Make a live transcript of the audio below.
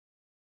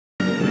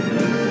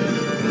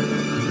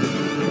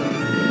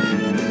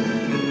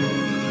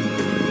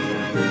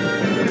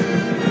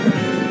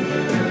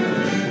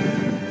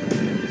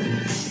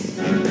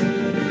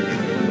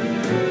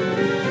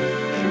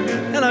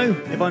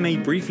if I may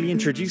briefly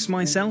introduce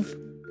myself,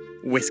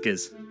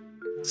 Whiskers.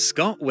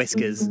 Scott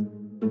Whiskers.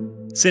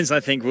 Since I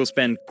think we'll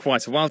spend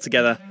quite a while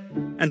together,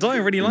 and I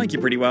already like you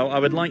pretty well, I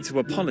would like to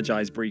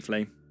apologise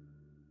briefly.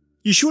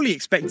 You surely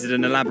expected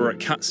an elaborate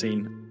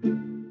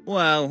cutscene.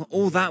 Well,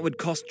 all that would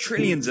cost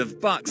trillions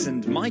of bucks,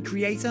 and my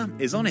creator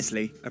is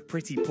honestly a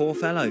pretty poor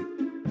fellow.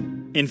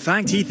 In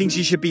fact, he thinks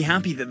you should be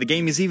happy that the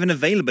game is even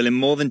available in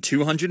more than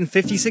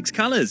 256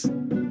 colours.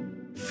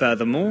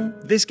 Furthermore,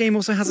 this game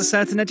also has a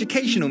certain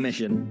educational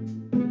mission.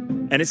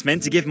 And it's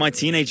meant to give my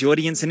teenage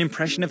audience an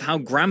impression of how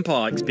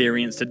Grandpa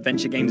experienced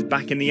adventure games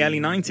back in the early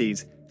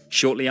 90s,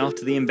 shortly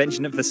after the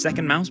invention of the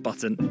second mouse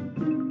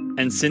button.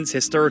 And since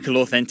historical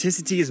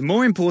authenticity is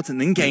more important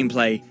than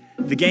gameplay,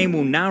 the game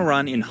will now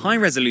run in high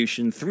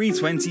resolution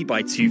 320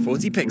 by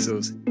 240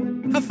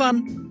 pixels. Have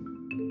fun!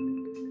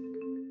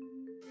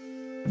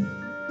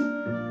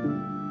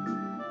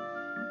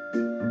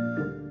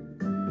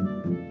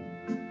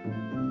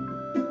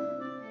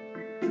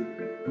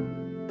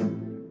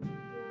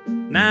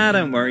 Nah,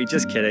 don't worry,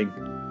 just kidding.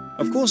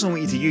 Of course I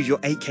want you to use your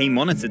 8K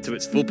monitor to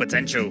its full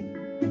potential.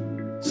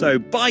 So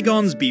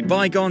bygones be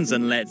bygones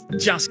and let's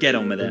just get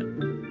on with it.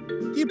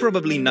 You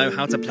probably know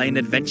how to play an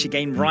adventure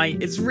game right,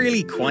 it's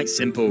really quite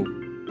simple.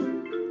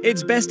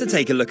 It's best to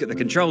take a look at the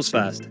controls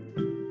first.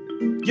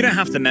 You don't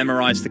have to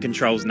memorize the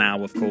controls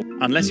now, of course,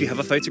 unless you have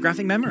a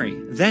photographic memory.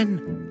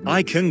 Then,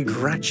 I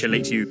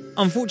congratulate you.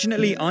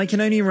 Unfortunately, I can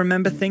only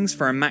remember things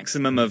for a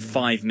maximum of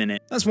 5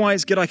 minutes. That's why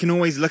it's good I can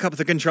always look up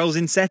the controls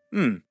in set.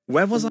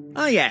 Where was I?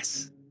 Ah,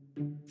 yes.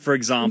 For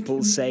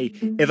example, say,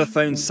 if a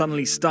phone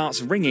suddenly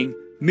starts ringing,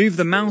 move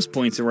the mouse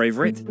pointer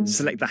over it,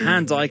 select the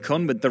hand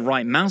icon with the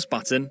right mouse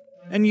button,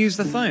 and use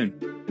the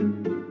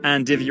phone.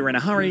 And if you're in a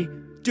hurry,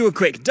 do a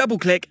quick double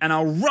click and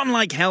I'll run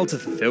like hell to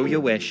fulfill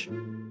your wish.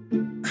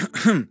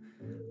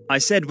 I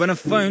said when a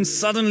phone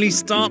suddenly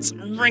starts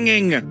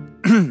ringing.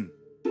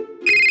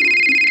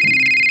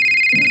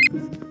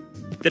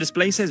 The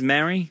display says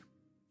Mary.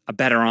 I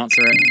better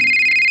answer it.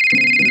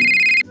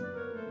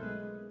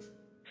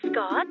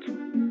 Scott?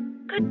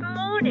 Good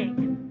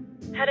morning.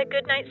 Had a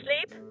good night's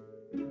sleep?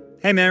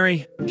 Hey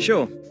Mary,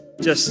 sure.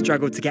 Just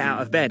struggled to get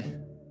out of bed.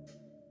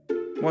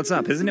 What's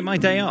up? Isn't it my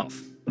day off?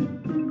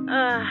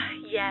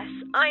 Yes,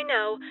 I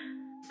know.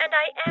 And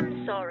I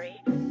am sorry.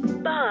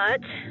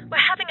 But we're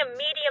having a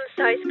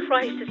medium-sized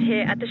crisis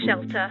here at the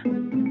shelter.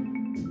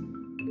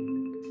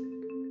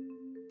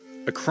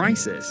 A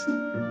crisis?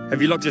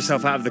 Have you locked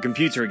yourself out of the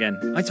computer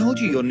again? I told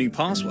you your new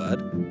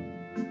password.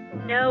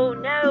 No.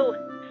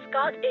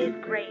 Scott is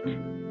great.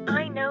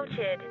 I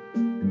noted.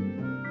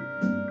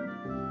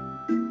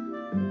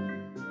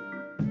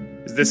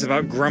 Is this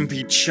about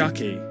Grumpy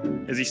Chucky?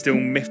 Is he still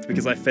miffed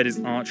because I fed his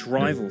arch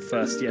rival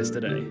first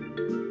yesterday?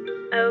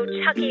 Oh,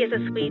 Chucky is a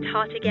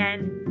sweetheart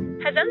again.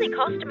 Has only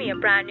cost me a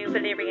brand new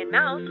Valyrian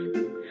mouse.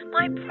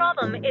 My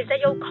problem is that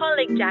your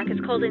colleague Jack has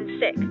called in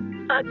sick.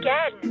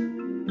 Again.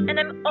 And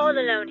I'm all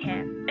alone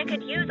here, and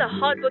could use a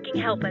hard-working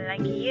helper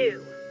like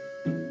you.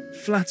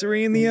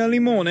 Flattery in the early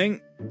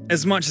morning.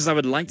 As much as I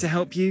would like to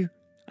help you,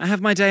 I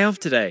have my day off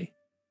today.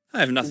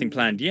 I have nothing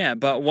planned yet,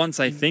 but once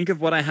I think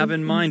of what I have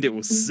in mind, it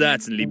will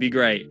certainly be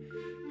great.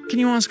 Can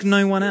you ask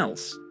no one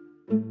else?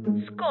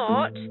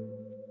 Scott?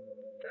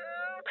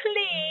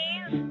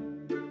 Please?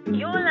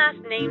 Your last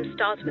name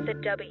starts with a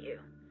W,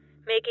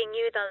 making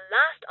you the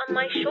last on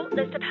my short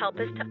list of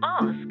helpers to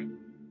ask.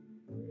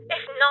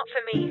 If not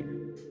for me,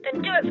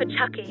 then do it for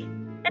Chucky.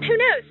 And who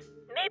knows,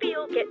 maybe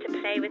you'll get to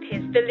play with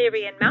his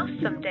Valyrian mouse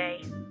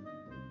someday.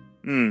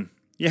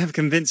 You have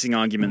convincing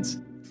arguments.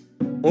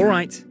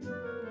 Alright.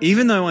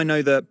 Even though I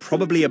know that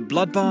probably a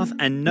bloodbath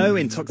and no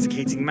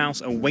intoxicating mouse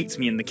awaits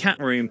me in the cat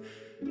room,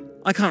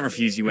 I can't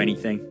refuse you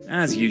anything,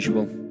 as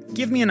usual.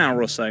 Give me an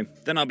hour or so,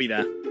 then I'll be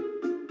there.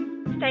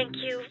 Thank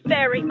you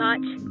very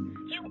much.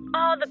 You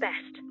are the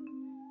best.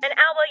 An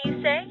hour,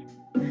 you say?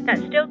 That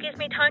still gives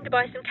me time to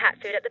buy some cat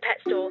food at the pet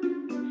store.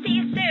 See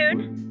you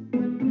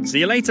soon. See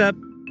you later.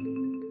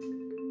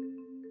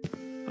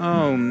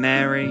 Oh,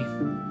 Mary.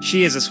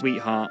 She is a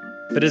sweetheart,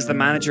 but as the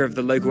manager of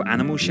the local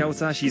animal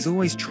shelter, she's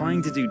always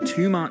trying to do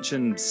too much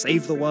and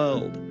save the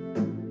world.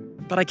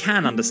 But I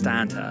can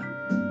understand her.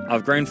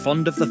 I've grown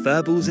fond of the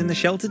furballs in the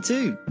shelter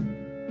too.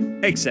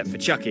 Except for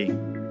Chucky.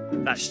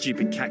 That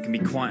stupid cat can be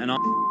quite an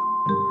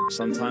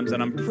sometimes,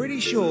 and I'm pretty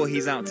sure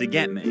he's out to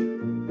get me.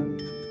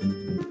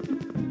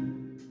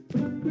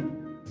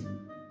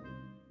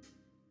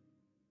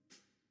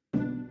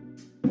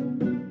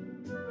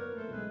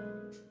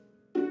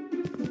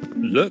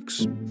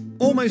 Looks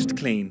almost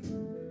clean.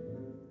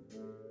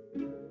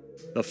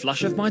 The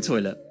flush of my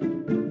toilet.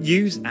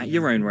 Use at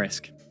your own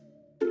risk.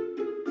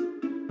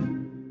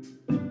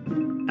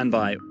 And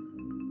by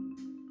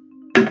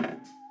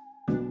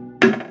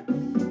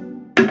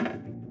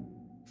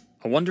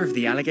I wonder if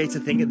the alligator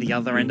thing at the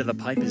other end of the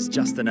pipe is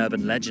just an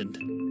urban legend.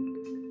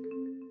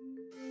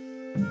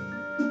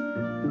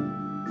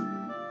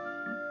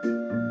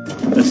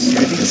 The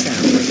soothing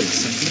sound is that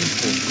something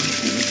important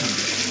has been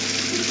accomplished.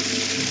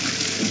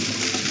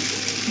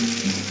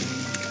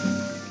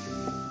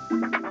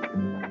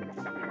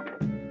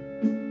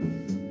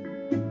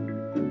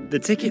 The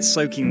ticket's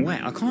soaking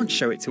wet. I can't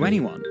show it to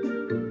anyone.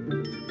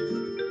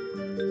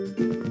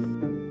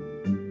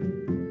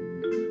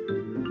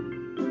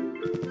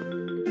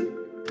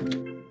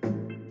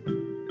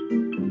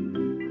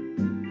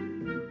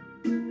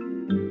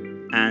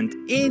 And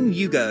in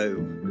you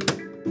go.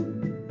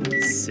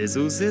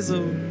 Sizzle,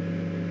 sizzle.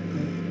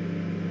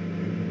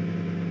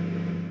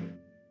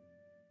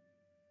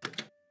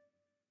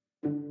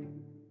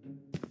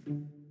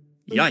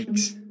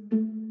 Yikes.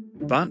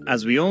 But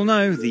as we all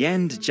know, the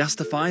end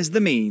justifies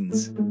the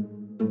means.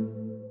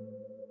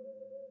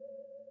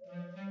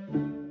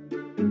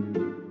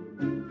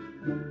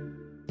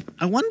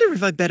 I wonder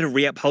if I'd better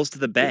reupholster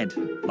the bed.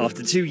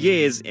 After 2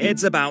 years,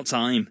 it's about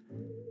time.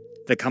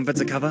 The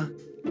comforter cover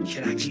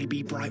should actually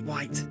be bright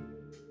white.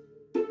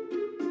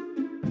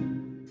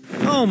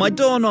 Oh, my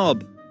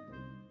doorknob!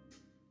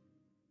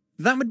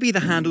 That would be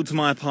the handle to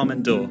my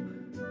apartment door.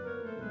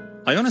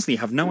 I honestly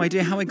have no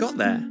idea how it got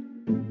there.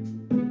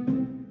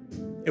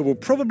 It will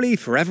probably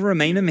forever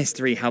remain a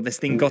mystery how this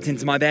thing got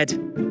into my bed.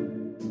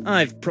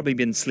 I've probably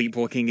been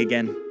sleepwalking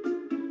again.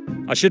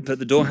 I should put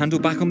the door handle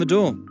back on the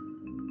door.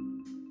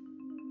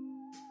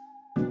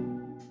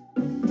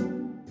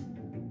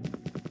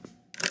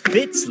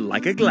 Fits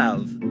like a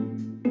glove.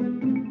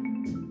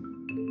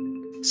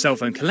 Cell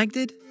phone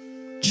collected?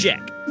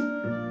 Check.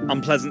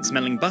 Unpleasant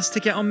smelling bus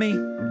ticket on me?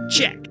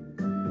 Check.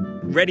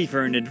 Ready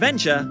for an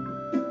adventure?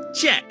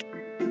 Check.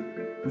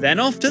 Then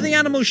off to the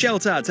animal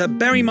shelter to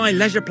bury my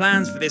leisure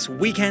plans for this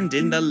weekend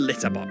in the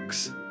litter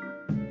box.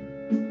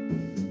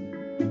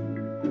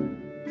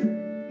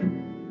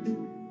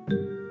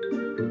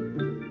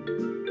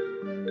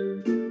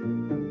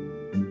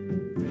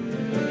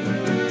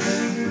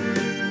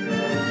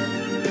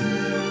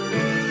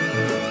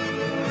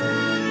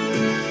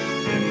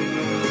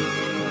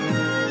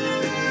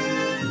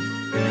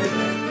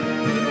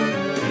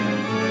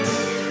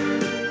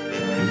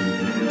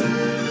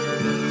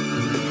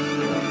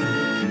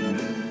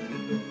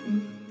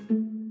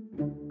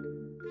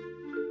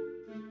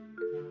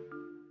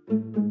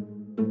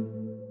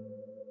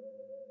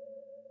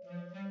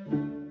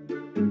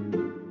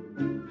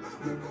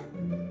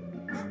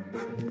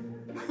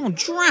 Oh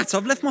drat,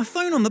 I've left my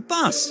phone on the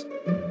bus!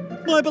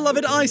 My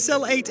beloved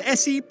iCell 8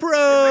 SE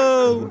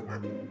Pro!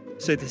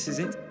 So this is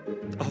it?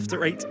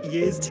 After 8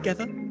 years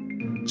together?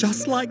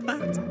 Just like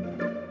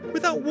that?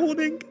 Without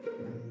warning?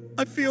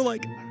 I feel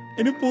like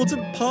an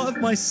important part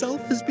of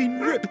myself has been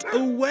ripped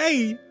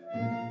away!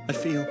 I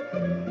feel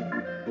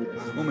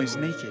almost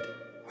naked.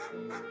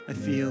 I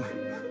feel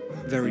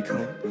very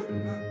cold,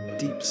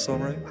 deep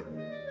sorrow,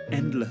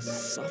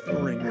 endless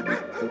suffering,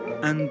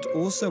 and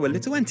also a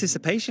little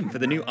anticipation for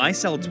the new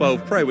iCell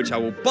 12 Pro, which I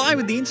will buy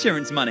with the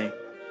insurance money.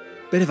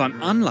 But if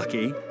I'm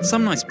unlucky,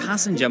 some nice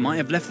passenger might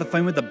have left the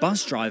phone with the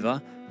bus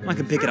driver, and I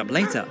can pick it up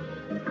later.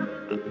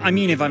 I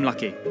mean if I'm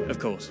lucky, of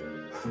course.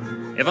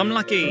 If I'm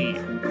lucky!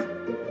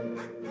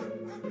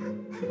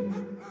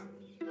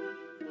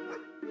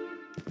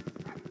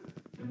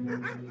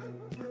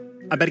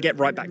 I better get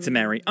right back to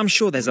Mary. I'm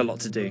sure there's a lot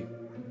to do.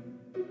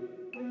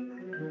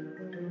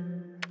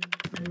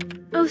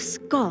 Oh,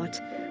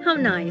 Scott, how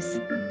nice.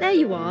 There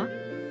you are.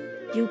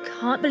 You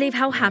can't believe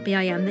how happy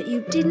I am that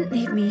you didn't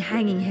leave me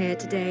hanging here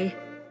today.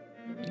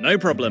 No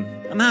problem.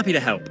 I'm happy to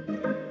help.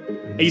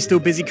 Are you still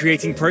busy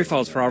creating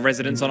profiles for our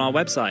residents on our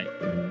website?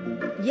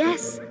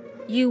 Yes.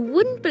 You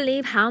wouldn't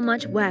believe how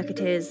much work it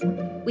is.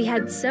 We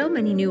had so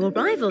many new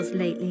arrivals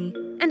lately.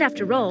 And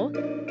after all,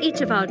 each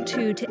of our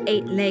 2 to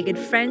 8-legged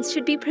friends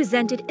should be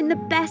presented in the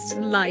best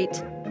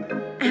light.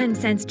 And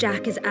since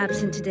Jack is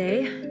absent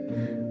today,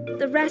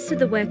 the rest of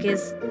the work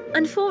is,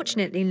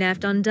 unfortunately,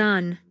 left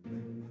undone.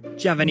 Do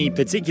you have any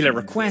particular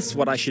requests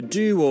what I should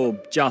do,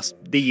 or just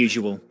the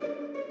usual?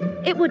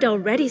 It would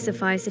already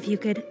suffice if you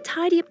could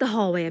tidy up the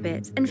hallway a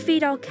bit and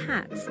feed our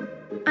cats.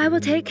 I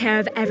will take care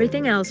of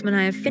everything else when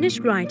I have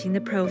finished writing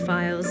the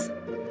profiles.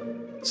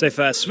 So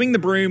first swing the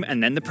broom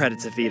and then the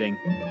predator feeding.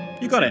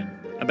 You got it.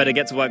 I better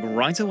get to work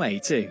right away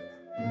too.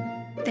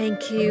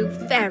 Thank you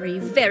very,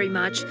 very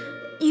much.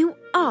 You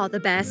are the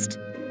best.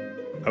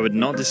 I would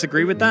not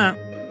disagree with that.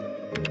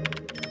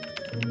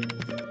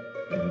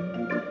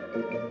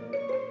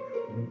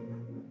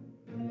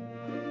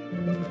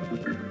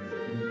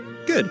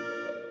 Good.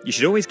 You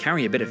should always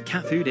carry a bit of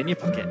cat food in your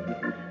pocket.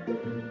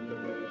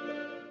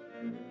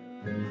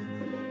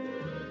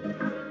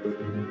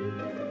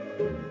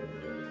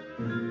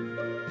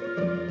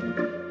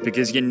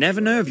 Because you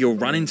never know if you'll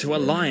run into a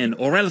lion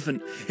or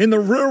elephant in the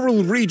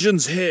rural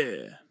regions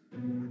here.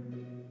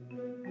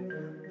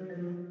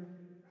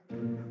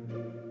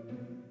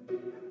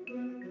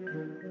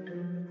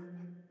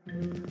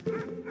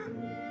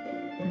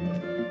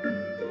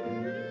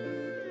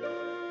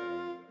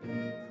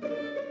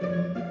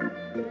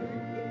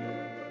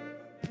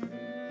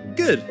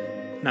 Good.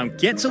 Now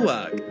get to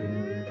work.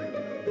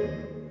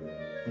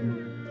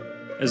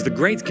 As the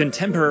great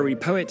contemporary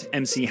poet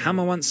MC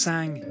Hammer once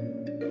sang,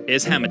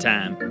 it's hammer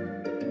time.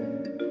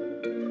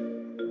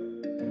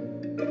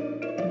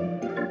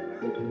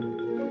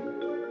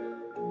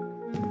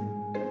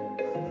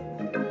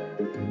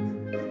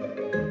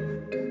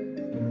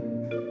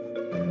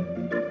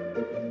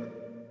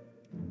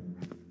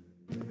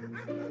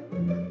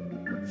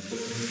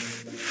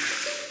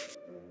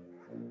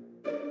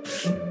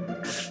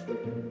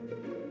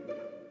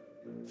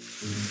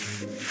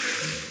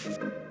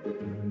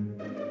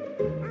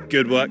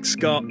 Good work,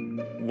 Scott.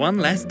 One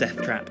less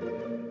death trap.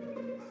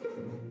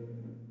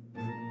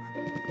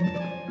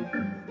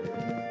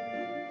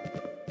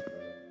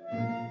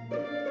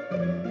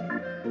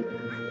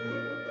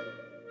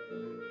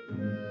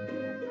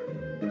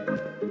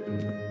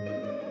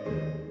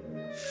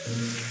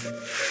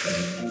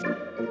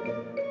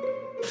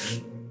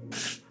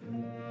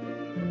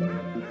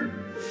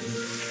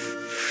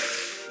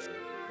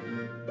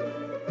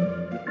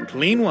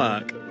 Clean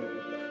work.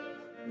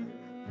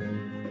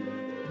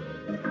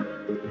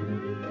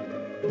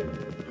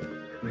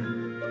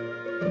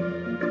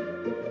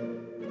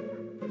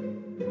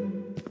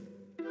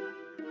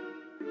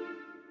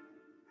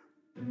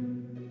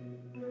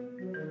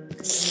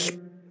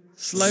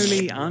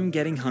 Slowly, I'm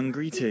getting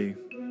hungry too.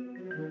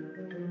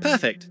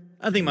 Perfect.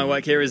 I think my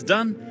work here is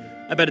done.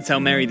 I better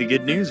tell Mary the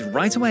good news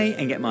right away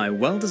and get my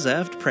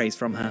well-deserved praise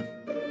from her.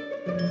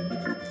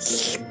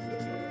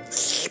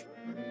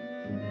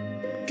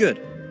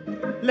 Good.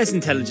 Less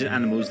intelligent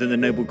animals than the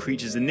noble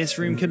creatures in this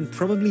room can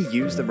probably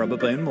use the rubber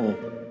bone more.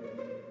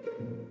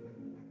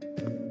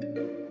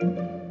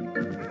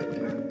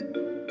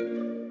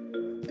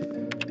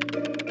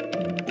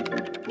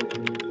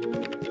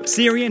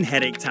 Syrian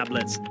headache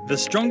tablets, the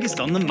strongest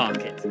on the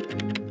market.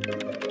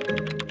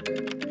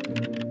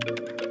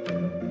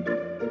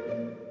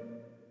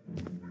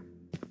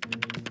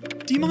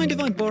 Do you mind if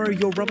I borrow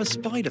your rubber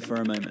spider for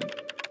a moment?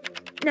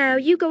 No,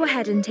 you go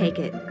ahead and take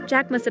it.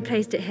 Jack must have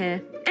placed it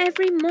here.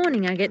 Every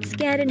morning I get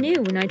scared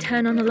anew when I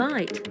turn on the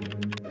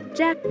light.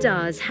 Jack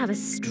does have a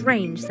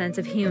strange sense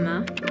of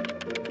humour.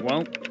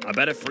 Well, I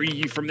better free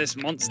you from this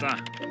monster.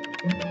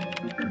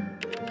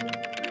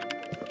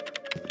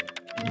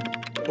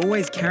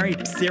 Always carry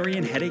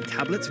Syrian headache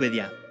tablets with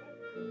you.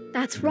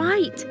 That's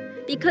right,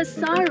 because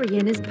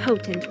Syrian is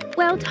potent,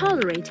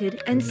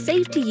 well-tolerated, and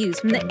safe to use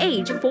from the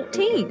age of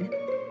 14.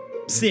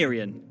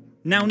 Syrian,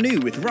 now new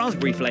with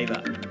raspberry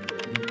flavour.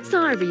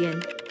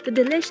 Syrian, the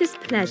delicious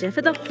pleasure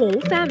for the whole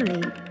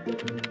family.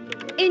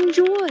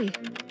 Enjoy!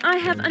 I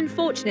have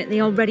unfortunately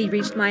already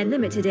reached my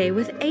limit today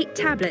with 8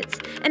 tablets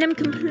and am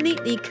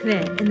completely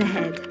clear in the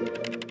head.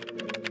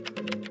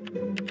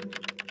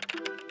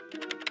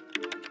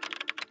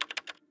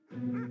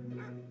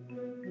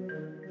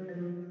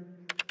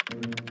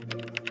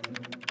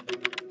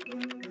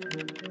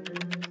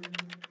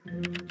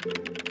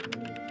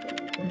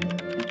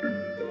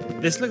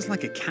 This looks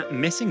like a cat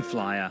missing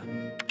flyer.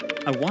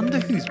 I wonder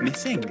who's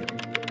missing.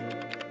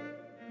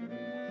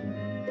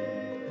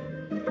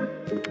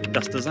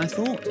 Just as I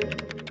thought.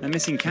 A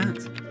missing cat.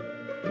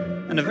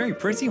 And a very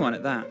pretty one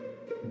at that.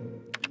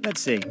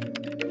 Let's see.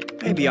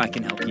 Maybe I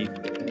can help you.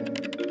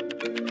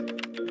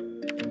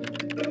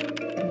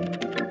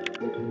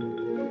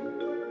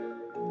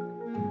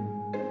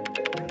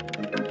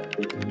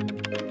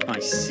 I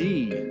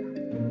see.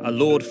 A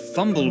Lord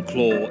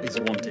Fumbleclaw is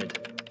wanted.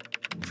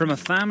 From a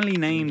family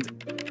named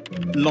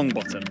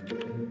Longbottom.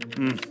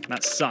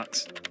 That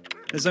sucks.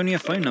 There's only a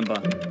phone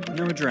number,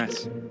 no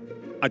address.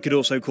 I could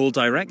also call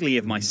directly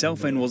if my cell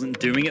phone wasn't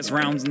doing its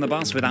rounds on the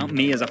bus without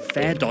me as a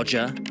fare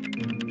dodger.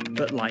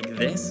 But like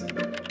this?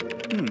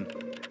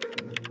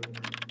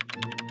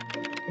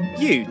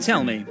 You,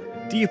 tell me,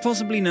 do you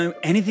possibly know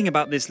anything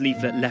about this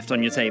leaflet left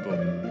on your table?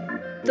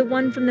 The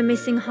one from the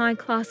missing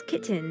high-class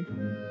kitten.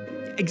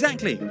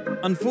 Exactly.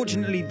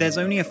 Unfortunately, there's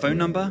only a phone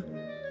number,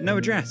 no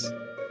address.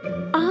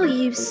 Are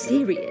you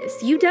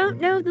serious? You don't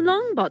know the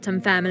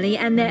Longbottom family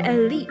and their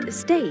elite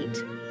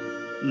estate?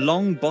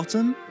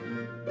 Longbottom?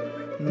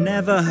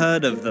 Never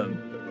heard of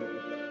them.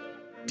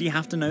 Do you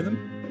have to know them?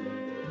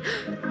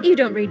 You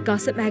don't read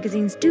gossip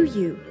magazines, do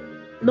you?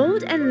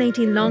 Lord and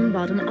Lady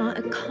Longbottom are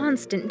a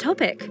constant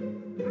topic.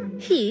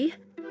 He,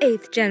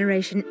 8th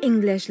generation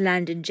English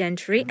landed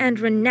gentry and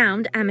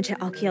renowned amateur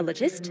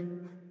archaeologist.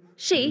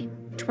 She,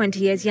 20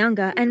 years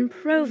younger and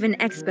proven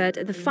expert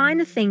at the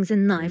finer things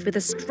in life with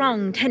a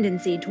strong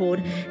tendency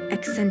toward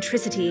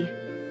eccentricity.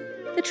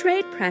 The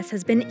trade press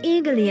has been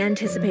eagerly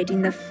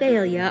anticipating the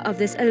failure of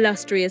this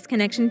illustrious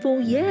connection for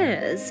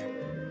years.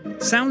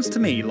 Sounds to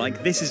me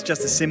like this is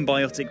just a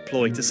symbiotic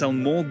ploy to sell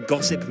more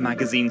gossip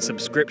magazine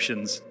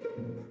subscriptions.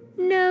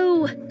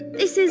 No,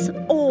 this is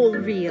all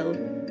real.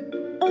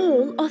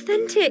 All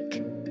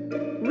authentic.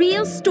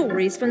 Real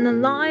stories from the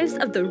lives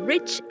of the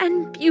rich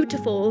and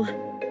beautiful.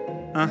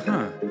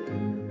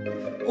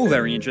 All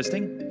very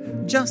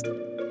interesting. Just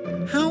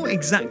how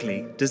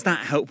exactly does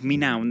that help me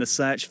now in the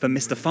search for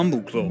Mr.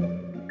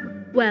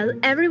 Fumbleclaw? Well,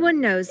 everyone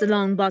knows the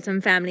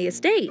Longbottom family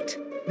estate.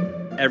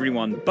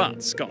 Everyone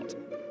but Scott.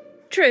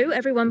 True,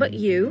 everyone but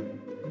you.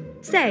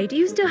 Say, do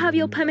you still have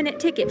your permanent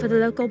ticket for the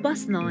local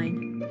bus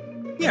line?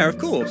 Yeah, of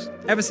course.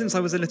 Ever since I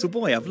was a little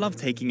boy, I've loved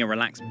taking a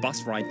relaxed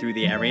bus ride through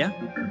the area.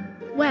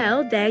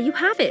 Well, there you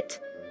have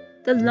it.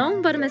 The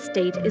Longbottom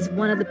estate is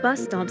one of the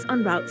bus stops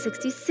on Route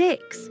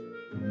 66.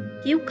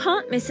 You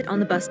can't miss it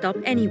on the bus stop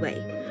anyway.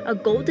 A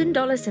golden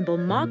dollar symbol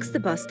marks the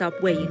bus stop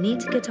where you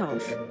need to get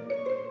off.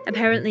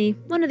 Apparently,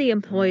 one of the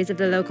employees of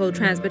the local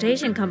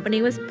transportation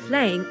company was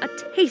playing a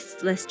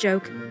tasteless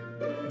joke.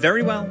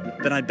 Very well,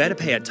 then I'd better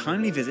pay a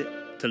timely visit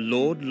to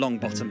Lord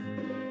Longbottom.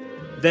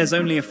 There's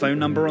only a phone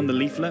number on the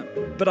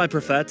leaflet, but I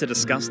prefer to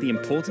discuss the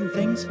important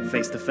things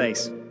face to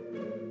face.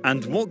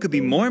 And what could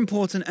be more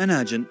important and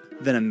urgent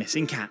than a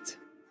missing cat?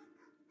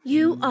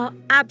 You are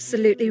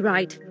absolutely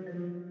right.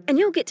 And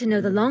you'll get to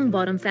know the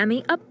Longbottom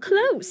family up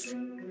close.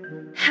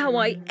 How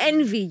I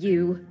envy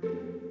you.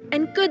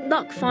 And good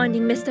luck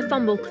finding Mr.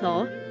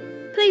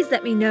 Fumbleclaw. Please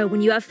let me know when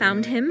you have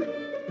found him.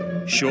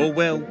 Sure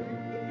will.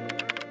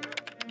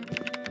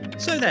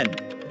 So then,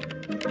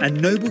 a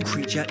noble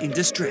creature in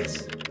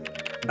distress.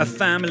 A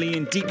family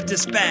in deep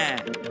despair.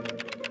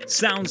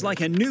 Sounds like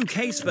a new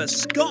case for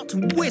Scott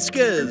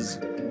Whiskers.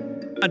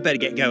 I'd better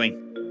get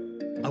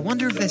going. I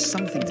wonder if there's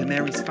something to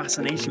Mary's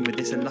fascination with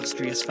this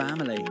illustrious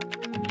family.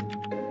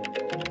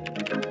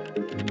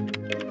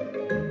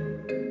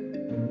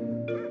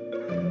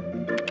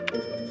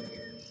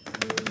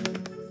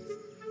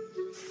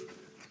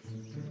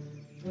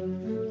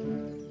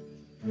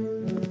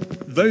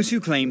 Those who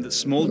claim that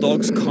small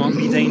dogs can't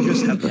be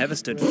dangerous have never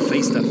stood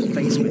face to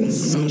face with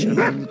such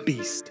a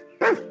beast.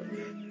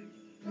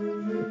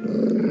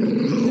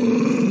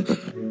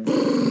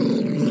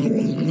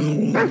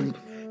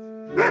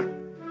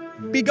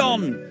 Be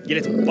gone, you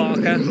little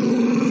barker.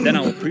 Then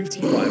I will prove to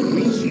you why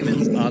we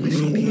humans are the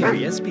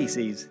superior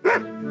species.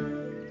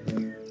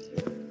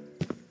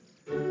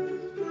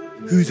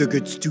 Who's a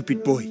good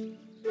stupid boy?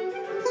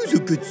 Who's a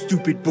good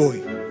stupid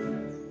boy?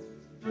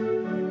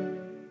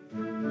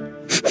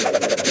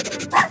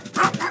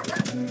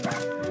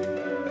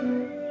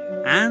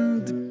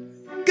 And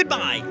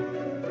goodbye.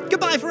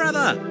 Goodbye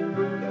forever.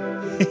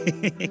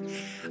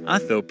 I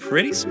feel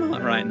pretty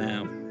smart right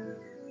now.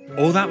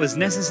 All that was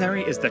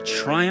necessary is the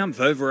triumph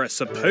over a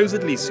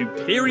supposedly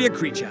superior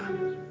creature.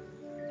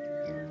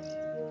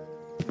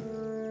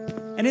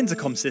 An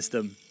intercom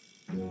system.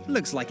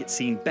 Looks like it's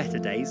seen better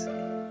days.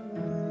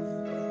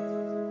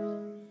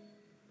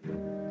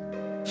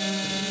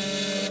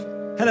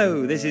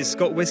 Hello, this is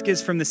Scott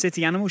Whiskers from the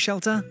City Animal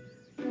Shelter.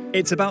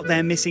 It's about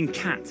their missing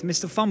cat,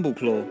 Mr.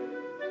 Fumbleclaw.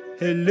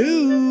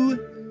 Hello?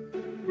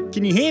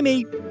 Can you hear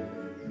me?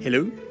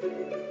 Hello?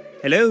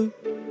 Hello?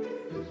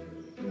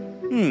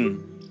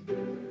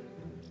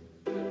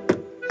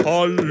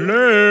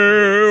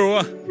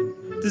 Hello?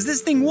 Does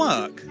this thing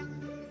work?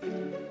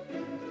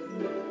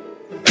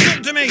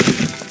 Talk to me!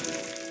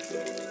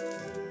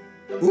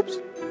 Oops.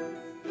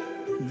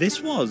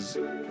 This was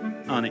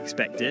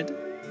unexpected.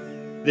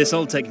 This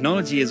old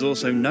technology is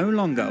also no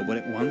longer what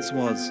it once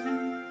was.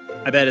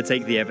 I better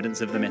take the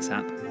evidence of the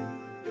mishap.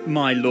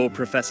 My law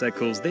professor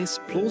calls this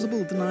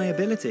plausible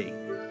deniability.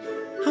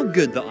 How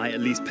good that I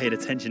at least paid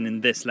attention in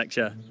this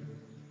lecture.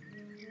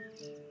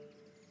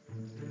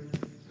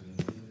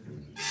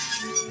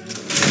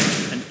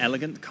 An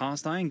elegant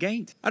cast iron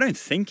gate. I don't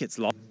think it's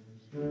locked.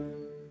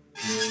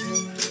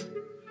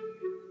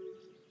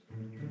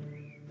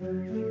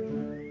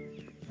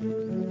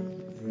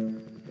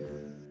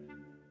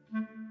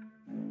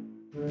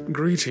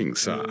 Greetings,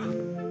 sir.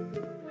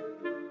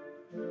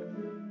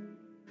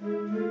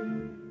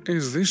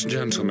 Is this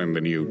gentleman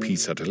the new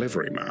pizza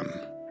delivery man?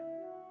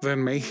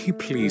 Then may he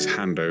please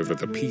hand over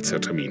the pizza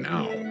to me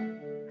now.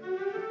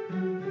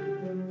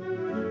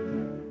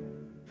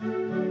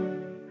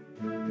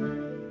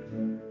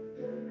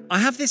 I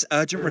have this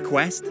urgent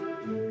request.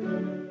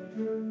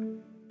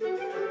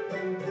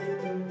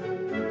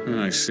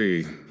 I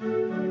see.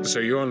 So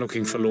you are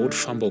looking for Lord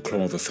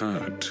Fumbleclaw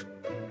III?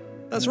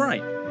 That's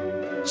right.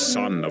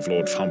 Son of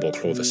Lord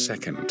Fumbleclaw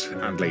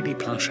II and Lady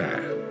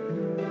Plushhair.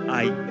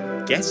 I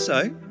guess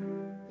so.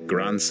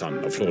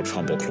 Grandson of Lord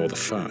Fumbleclaw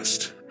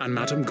I and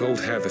Madame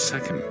Goldhair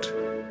II.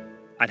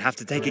 I'd have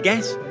to take a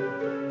guess.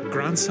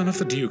 Grandson of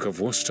the Duke of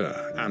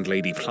Worcester and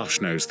Lady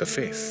Plushnose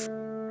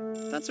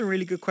V. That's a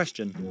really good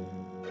question.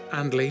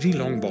 And Lady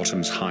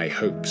Longbottom's high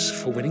hopes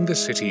for winning the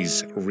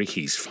city's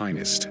Ricky's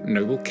finest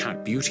noble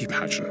cat beauty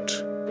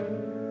pageant.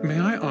 May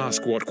I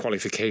ask what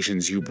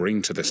qualifications you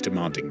bring to this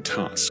demanding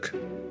task?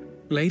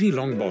 Lady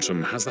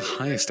Longbottom has the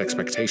highest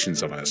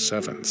expectations of her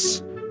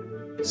servants.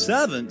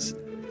 Servants?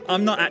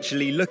 I'm not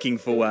actually looking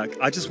for work.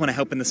 I just want to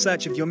help in the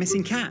search of your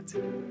missing cat.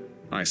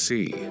 I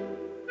see.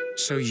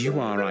 So you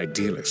are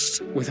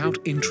idealist, without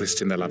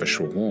interest in the lavish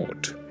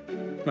reward.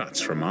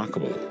 That's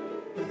remarkable.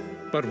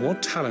 But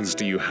what talents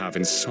do you have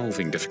in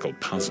solving difficult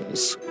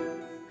puzzles?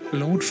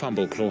 Lord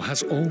Fumbleclaw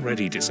has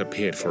already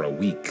disappeared for a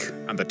week,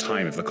 and the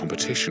time of the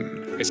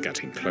competition is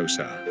getting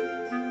closer.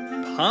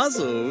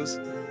 Puzzles?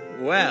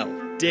 Well,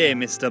 dear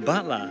Mr.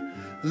 Butler,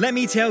 let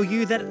me tell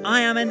you that I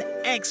am an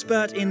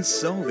expert in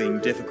solving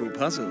difficult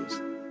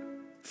puzzles.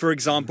 For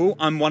example,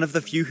 I'm one of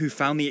the few who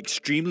found the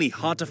extremely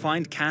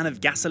hard-to-find can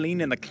of gasoline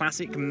in the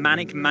classic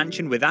Manic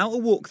Mansion without a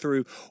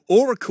walkthrough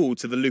or a call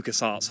to the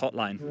LucasArts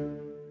hotline.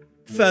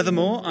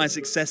 Furthermore, I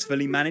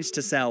successfully managed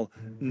to sell,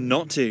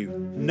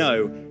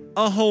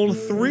 a whole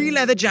 3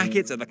 leather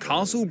jackets at the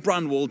Castle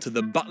Brunwald to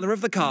the butler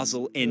of the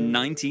castle in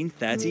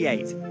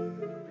 1938.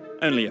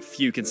 Only a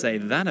few can say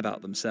that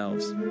about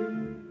themselves.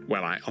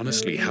 Well, I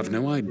honestly have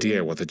no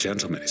idea what the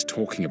gentleman is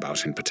talking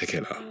about in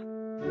particular.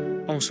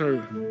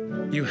 Also,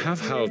 you have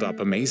held up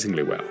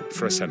amazingly well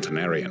for a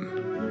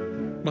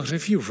centenarian. But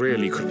if you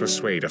really could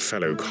persuade a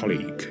fellow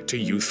colleague to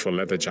youthful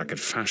leather jacket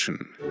fashion,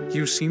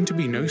 you seem to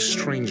be no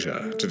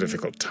stranger to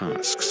difficult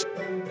tasks.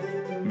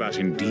 That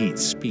indeed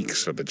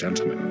speaks of the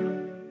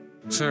gentleman.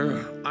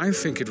 So, I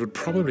think it would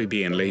probably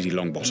be in Lady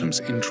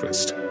Longbottom's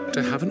interest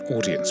to have an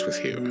audience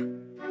with you.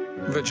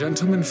 The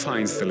gentleman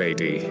finds the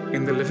lady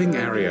in the living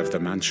area of the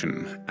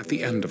mansion at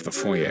the end of the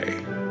foyer.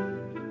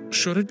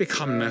 Should it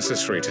become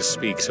necessary to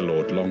speak to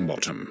Lord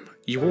Longbottom,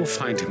 you will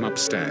find him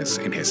upstairs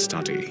in his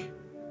study.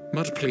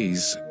 But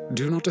please,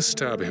 do not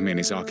disturb him in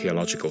his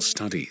archaeological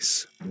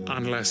studies,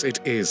 unless it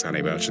is an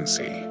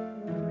emergency.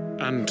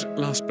 And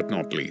last but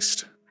not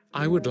least,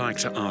 I would like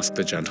to ask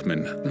the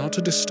gentleman not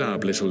to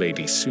disturb little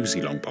Lady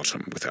Susie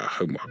Longbottom with her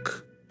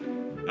homework.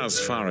 As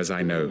far as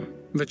I know,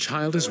 the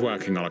child is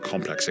working on a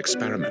complex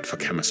experiment for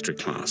chemistry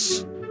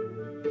class.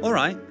 All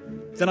right,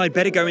 then I'd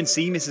better go and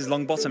see Mrs.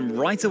 Longbottom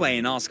right away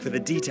and ask for the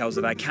details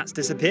of her cat's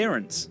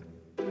disappearance.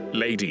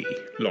 Lady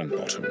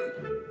Longbottom.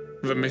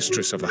 The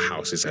mistress of the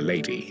house is a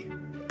lady.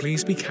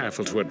 Please be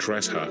careful to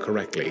address her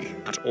correctly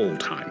at all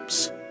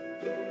times.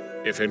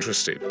 If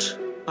interested,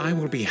 I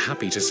will be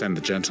happy to send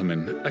the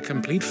gentleman a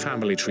complete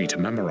family tree to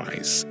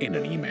memorize in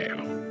an email.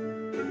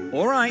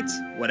 All right,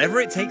 whatever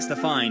it takes to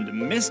find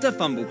Mr.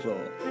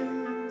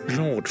 Fumbleclaw.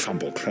 Lord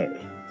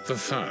Fumbleclaw, the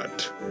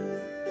third.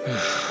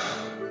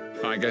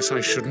 I guess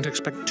I shouldn't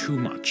expect too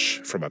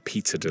much from a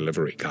pizza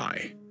delivery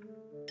guy.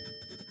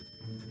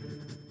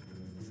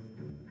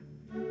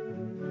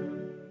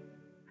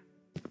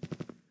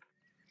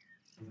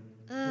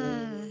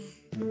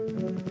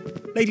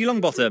 Lady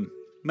Longbottom,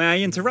 may I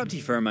interrupt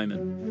you for a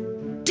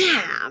moment?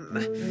 Damn!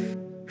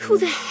 Who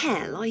the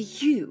hell are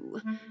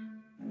you?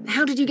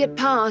 How did you get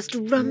past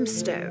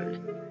Rumstone?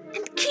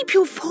 And keep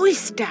your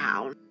voice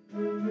down.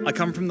 I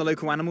come from the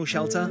local animal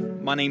shelter.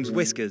 My name's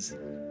Whiskers.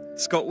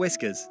 Scott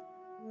Whiskers.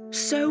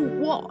 So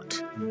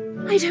what?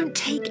 I don't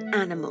take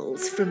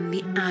animals from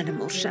the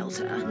animal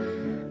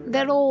shelter.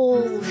 They're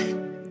all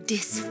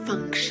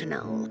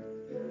dysfunctional.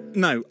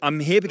 No, I'm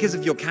here because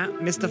of your cat,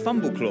 Mr.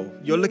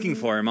 Fumbleclaw. You're looking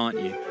for him, aren't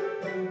you?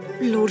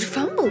 Lord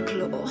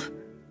Fumbleclaw?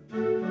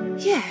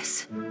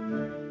 Yes,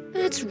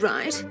 that's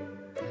right.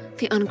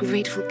 The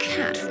ungrateful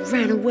cat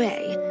ran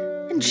away,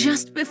 and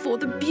just before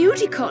the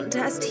beauty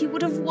contest, he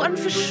would have won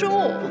for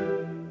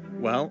sure.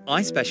 Well,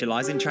 I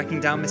specialise in tracking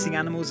down missing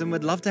animals and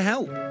would love to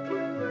help.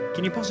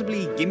 Can you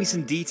possibly give me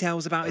some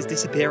details about his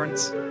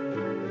disappearance?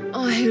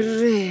 I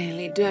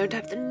really don't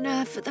have the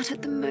nerve for that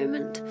at the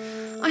moment.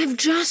 I have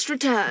just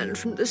returned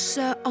from the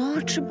Sir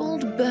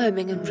Archibald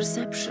Birmingham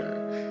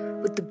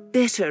reception, with the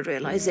bitter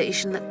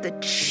realization that the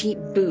cheap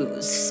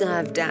booze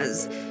served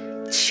as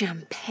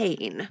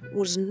champagne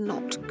was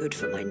not good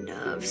for my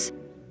nerves.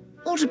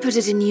 Or to put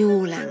it in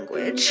your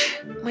language,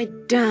 my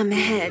damn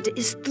head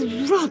is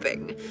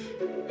throbbing,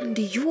 and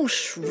your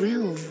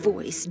shrill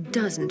voice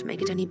doesn't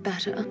make it any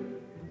better.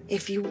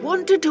 If you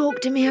want to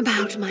talk to me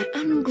about my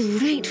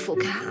ungrateful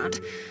cat,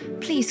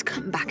 please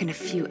come back in a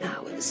few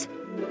hours.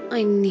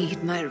 I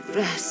need my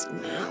rest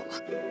now.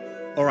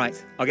 All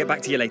right, I'll get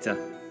back to you later.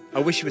 I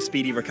wish you a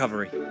speedy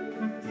recovery.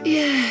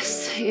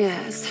 Yes,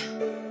 yes.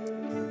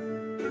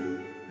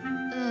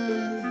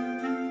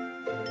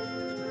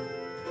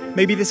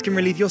 Maybe this can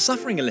relieve your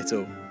suffering a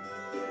little.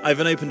 I have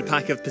an opened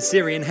pack of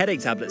Pessarian headache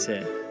tablets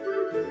here.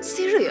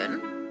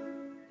 Syrian?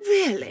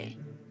 Really?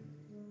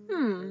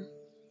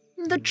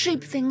 The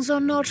cheap things are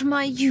not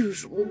my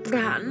usual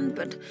brand,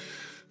 but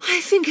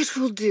I think it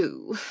will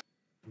do.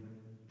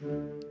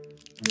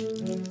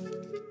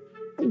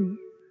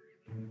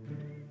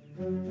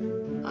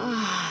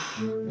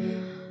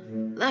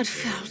 That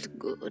felt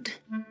good.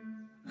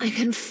 I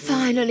can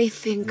finally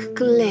think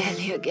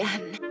clearly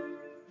again.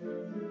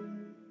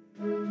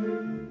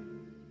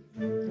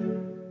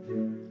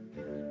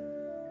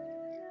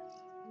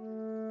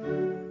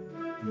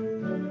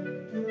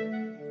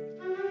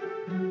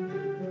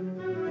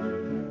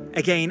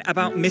 Again,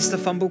 about Mr.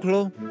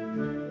 Fumbleclaw?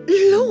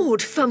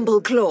 Lord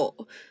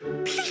Fumbleclaw,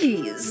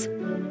 please.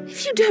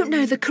 If you don't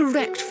know the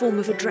correct form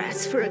of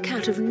address for a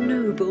cat of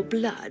noble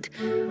blood,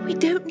 we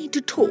don't need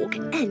to talk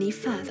any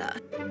further.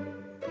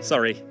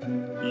 Sorry,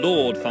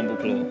 Lord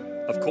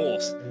Fumbleclaw, of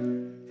course.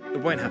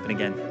 It won't happen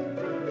again.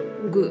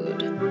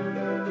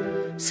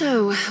 Good.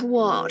 So,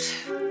 what?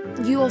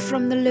 You're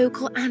from the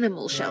local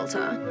animal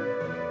shelter?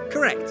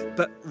 Correct,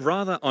 but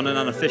rather on an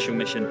unofficial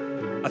mission.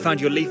 I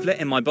found your leaflet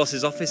in my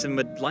boss's office and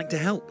would like to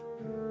help.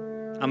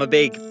 I'm a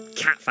big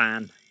cat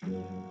fan.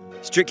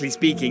 Strictly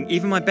speaking,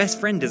 even my best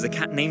friend is a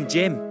cat named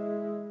Jim.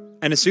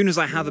 And as soon as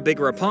I have a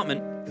bigger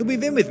apartment, he'll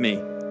move in with me.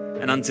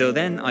 And until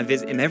then, I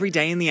visit him every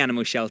day in the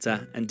animal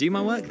shelter and do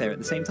my work there at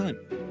the same time.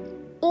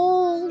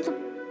 All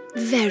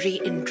very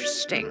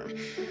interesting.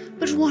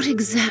 But what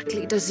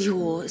exactly does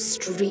your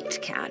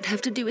street cat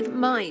have to do with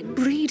my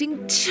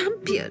breeding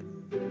champion?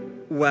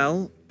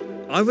 Well,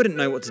 I wouldn't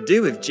know what to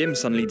do if Jim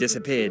suddenly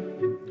disappeared.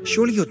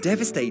 Surely you're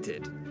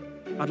devastated.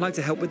 I'd like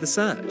to help with the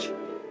search.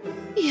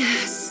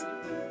 Yes.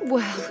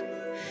 Well,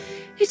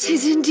 it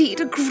is indeed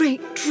a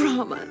great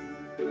drama.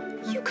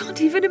 You can't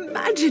even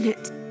imagine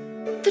it.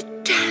 The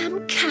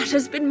damn cat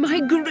has been my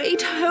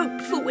great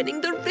hope for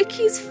winning the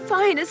Ricky's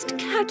Finest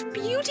Cat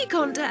Beauty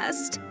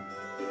Contest.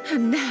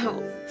 And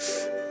now,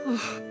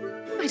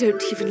 I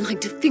don't even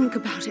like to think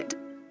about it.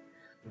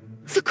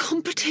 The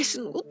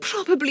competition will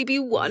probably be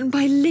won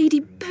by Lady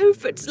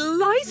Beaufort's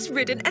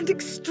lice-ridden and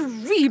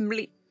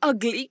extremely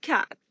ugly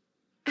cat.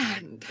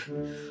 And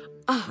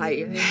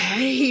I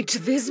hate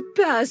this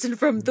person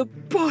from the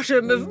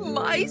bottom of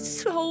my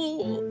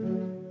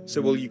soul.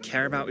 So all you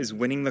care about is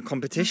winning the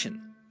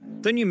competition?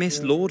 Don't you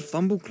miss Lord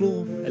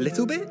Fumbleclaw a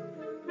little bit?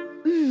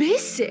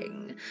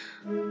 Missing?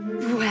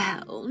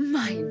 Well,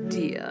 my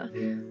dear,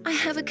 I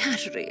have a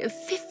cattery of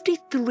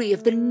 53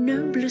 of the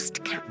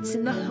noblest cats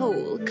in the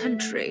whole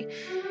country,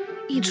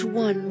 each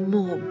one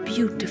more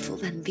beautiful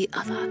than the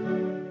other.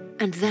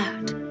 And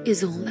that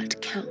is all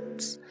that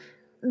counts.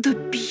 The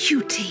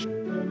beauty.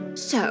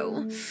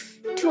 So,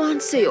 to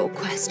answer your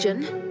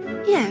question,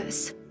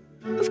 yes,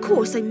 of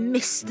course I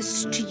miss the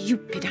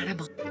stupid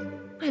animal.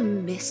 I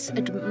miss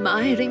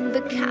admiring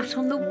the cat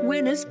on the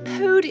winner's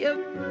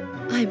podium.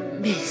 I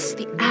miss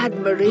the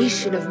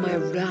admiration of my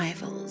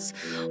rivals,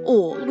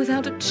 all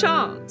without a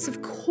chance,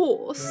 of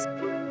course.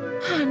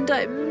 And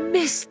I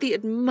miss the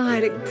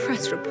admiring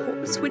press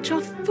reports which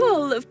are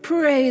full of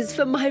praise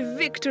for my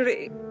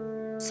victory.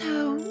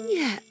 So,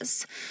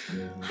 yes,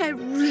 I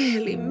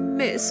really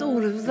miss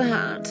all of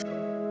that.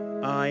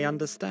 I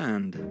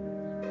understand.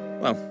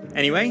 Well,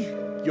 anyway,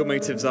 your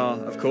motives are,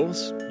 of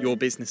course, your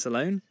business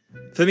alone.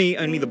 For me,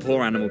 only the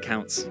poor animal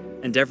counts,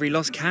 and every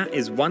lost cat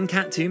is one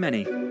cat too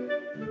many.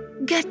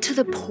 Get to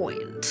the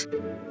point.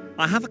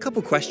 I have a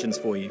couple questions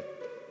for you.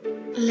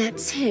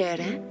 Let's hear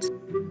it.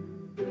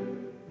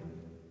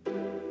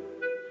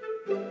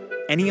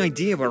 Any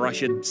idea where I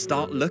should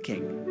start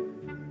looking?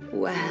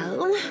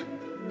 Well,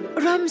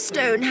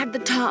 Rumstone had the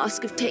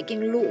task of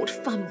taking Lord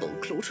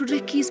Fumbleclaw to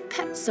Ricky's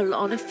pet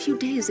salon a few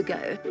days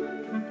ago.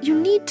 You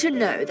need to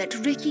know that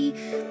Ricky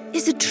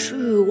is a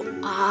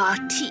true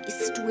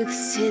artiste with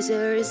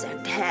scissors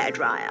and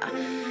hairdryer,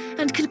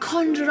 and can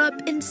conjure up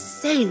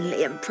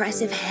insanely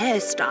impressive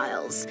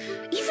hairstyles,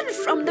 even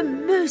from the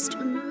most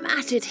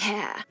matted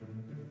hair.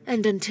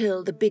 And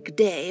until the big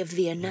day of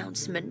the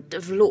announcement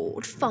of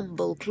Lord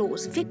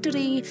Fumbleclaw's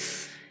victory,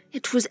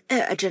 it was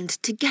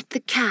urgent to get the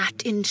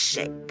cat in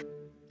shape.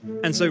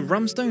 And so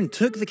Rumstone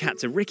took the cat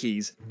to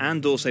Ricky's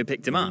and also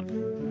picked him up?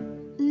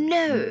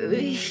 No,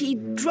 he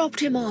dropped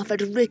him off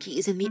at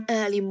Ricky's in the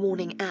early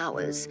morning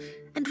hours,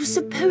 and was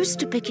supposed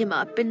to pick him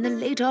up in the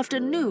late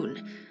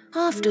afternoon,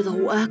 after the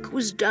work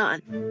was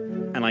done.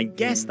 And I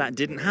guess that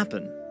didn't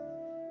happen.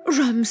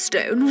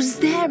 Rumstone was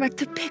there at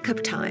the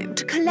pickup time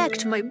to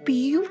collect my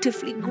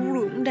beautifully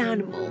groomed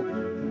animal,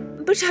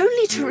 but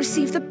only to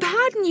receive the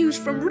bad news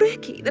from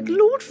Ricky that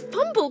Lord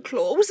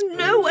Fumbleclaw was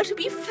nowhere to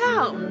be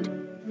found.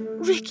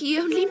 Ricky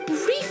only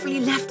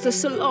briefly left the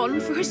salon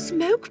for a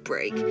smoke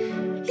break,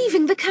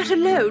 leaving the cat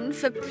alone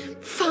for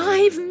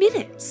 5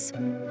 minutes.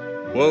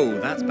 Whoa,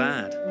 that's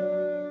bad.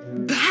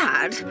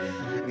 Bad?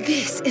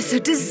 This is a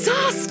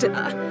disaster!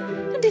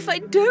 And if I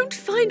don't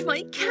find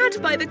my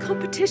cat by the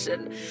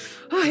competition,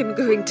 I'm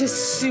going to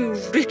sue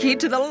Ricky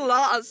to the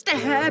last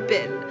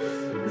hairpin.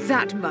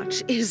 That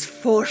much is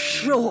for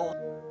sure.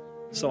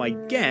 So I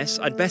guess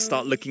I'd best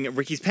start looking at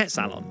Ricky's pet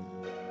salon.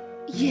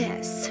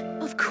 Yes,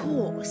 of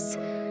course.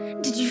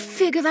 Did you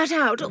figure that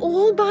out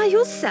all by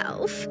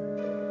yourself?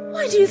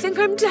 Why do you think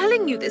I'm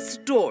telling you this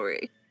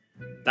story?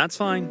 That's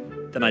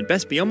fine. Then I'd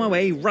best be on my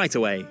way right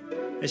away.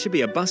 There should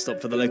be a bus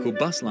stop for the local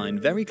bus line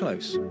very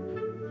close.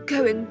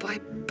 Going by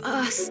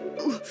bus?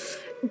 Oh,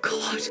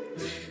 God,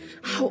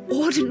 how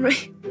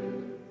ordinary.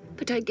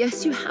 But I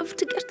guess you have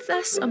to get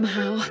there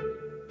somehow.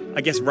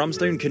 I guess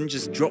Rumstone couldn't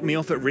just drop me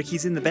off at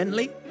Ricky's in the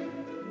Bentley?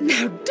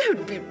 Now,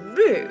 don't be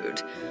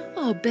rude.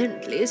 Our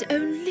Bentley is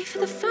only for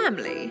the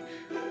family.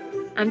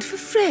 And for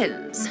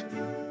friends.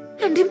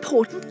 And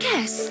important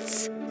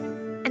guests.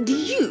 And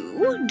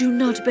you do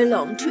not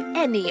belong to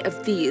any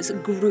of these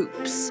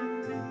groups.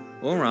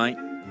 All right.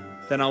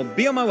 Then I'll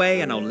be on my way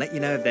and I'll let you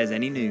know if there's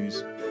any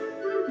news.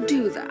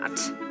 Do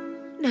that.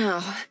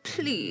 Now,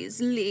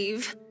 please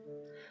leave.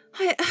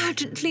 I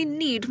urgently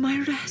need my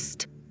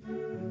rest.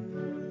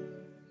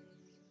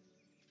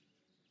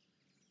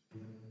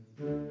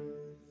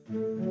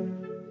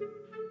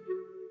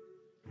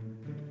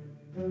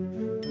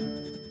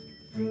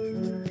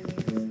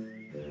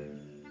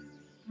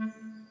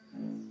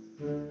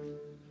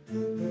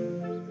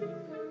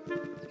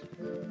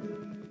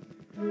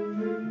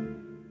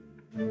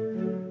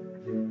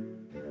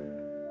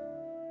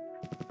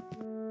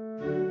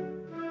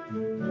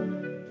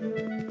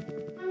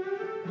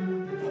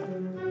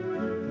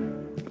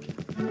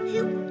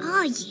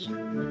 Are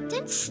you?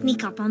 Don't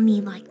sneak up on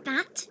me like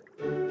that.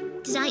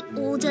 Did I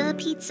order a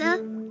pizza?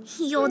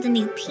 You're the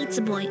new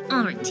pizza boy,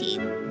 aren't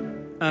you?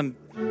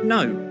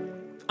 No.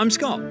 I'm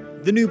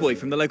Scott, the new boy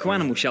from the local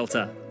animal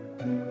shelter.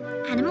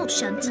 Animal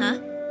shelter?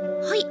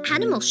 Why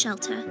animal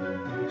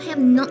shelter? I have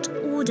not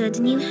ordered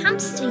a new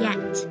hamster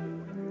yet.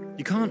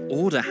 You can't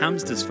order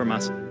hamsters from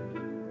us.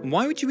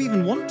 Why would you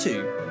even want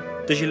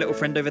to? Does your little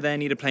friend over there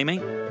need a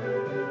playmate?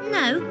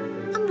 No,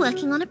 I'm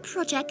working on a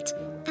project,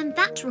 and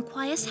that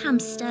requires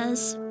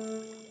hamsters.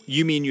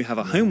 You mean you have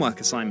a homework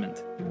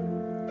assignment?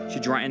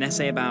 Should you write an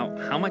essay about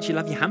how much you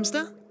love your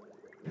hamster?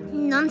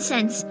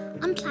 Nonsense.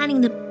 I'm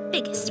planning the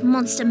biggest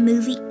monster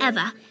movie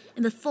ever,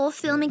 and before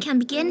filming can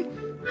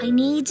begin, I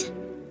need,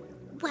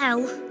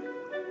 well,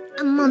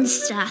 a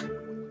monster.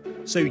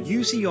 So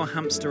you see your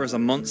hamster as a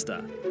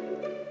monster?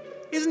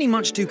 Isn't he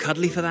much too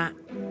cuddly for that?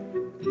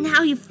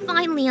 Now you've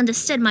finally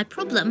understood my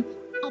problem.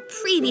 Our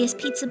previous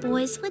pizza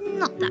boys were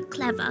not that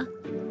clever.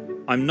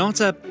 I'm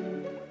not a...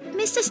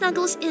 Mr.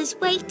 Snuggles is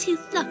way too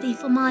fluffy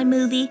for my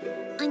movie.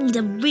 I need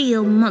a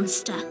real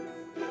monster.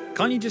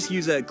 Can't you just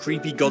use a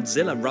creepy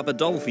Godzilla rubber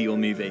doll for your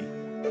movie?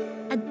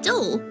 A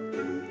doll?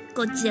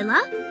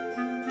 Godzilla?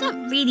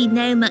 Don't really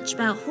know much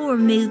about horror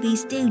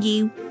movies, do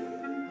you?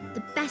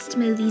 The best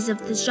movies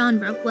of the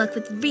genre work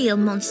with real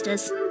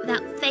monsters,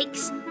 without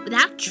fakes,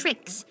 without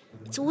tricks.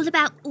 It's all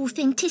about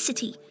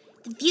authenticity.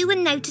 The viewer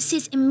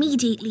notices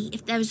immediately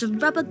if there is a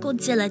rubber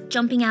Godzilla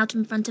jumping out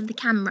in front of the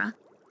camera.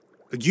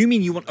 You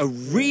mean you want a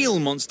real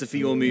monster for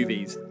your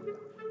movies?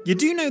 You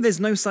do know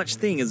there's no such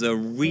thing as a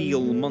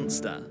real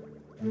monster.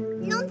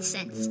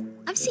 Nonsense.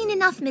 I've seen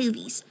enough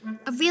movies.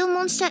 A real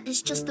monster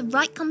is just the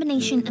right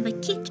combination of a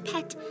cute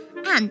pet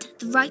and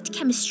the right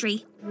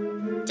chemistry.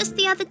 Just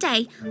the other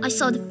day, I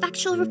saw the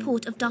factual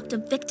report of Dr.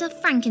 Victor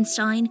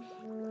Frankenstein.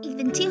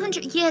 Even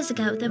 200 years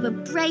ago, there were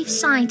brave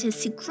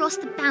scientists who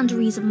crossed the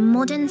boundaries of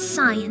modern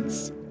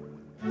science.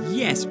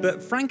 Yes,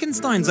 but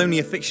Frankenstein's only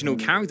a fictional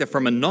character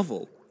from a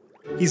novel.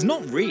 He's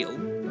not real.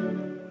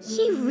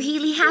 You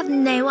really have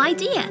no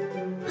idea.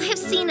 I have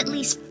seen at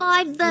least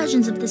 5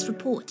 versions of this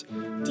report.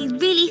 Do you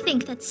really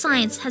think that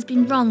science has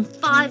been wrong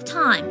 5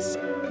 times?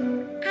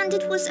 And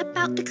it was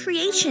about the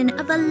creation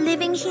of a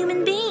living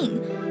human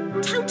being.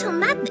 Total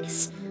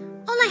madness.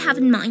 All I have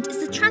in mind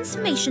is the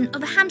transformation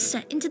of a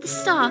hamster into the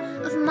star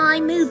of my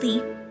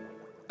movie.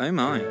 Oh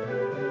my.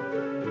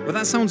 Well,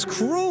 that sounds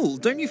cruel.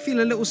 Don't you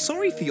feel a little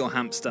sorry for your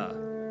hamster?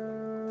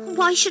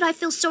 Why should I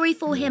feel sorry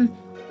for him?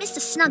 Mr.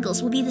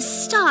 Snuggles will be the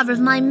star of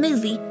my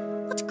movie.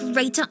 What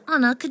greater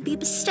honour could be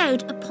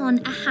bestowed upon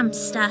a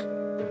hamster?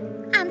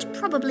 And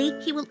probably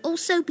he will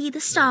also be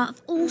the star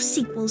of all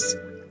sequels.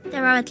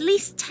 There are at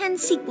least 10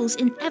 sequels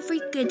in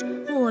every good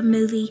horror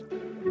movie.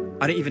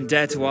 I don't even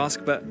dare to ask,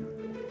 but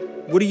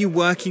what are you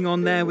working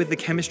on there with the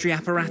chemistry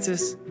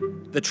apparatus?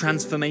 The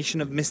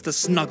transformation of Mr.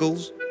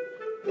 Snuggles?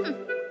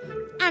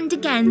 And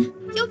again,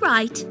 you're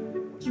right.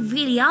 You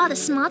really are the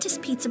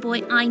smartest pizza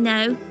boy I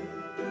know.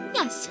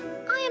 Yes,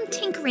 I am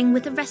tinkering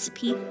with a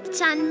recipe to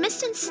turn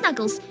Mr.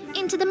 Snuggles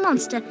into the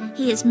monster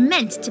he is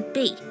meant to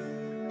be.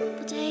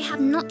 But I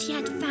have not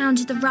yet found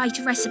the right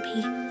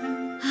recipe.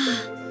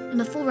 And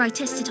before I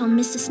test it on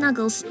Mr.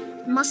 Snuggles,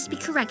 it must be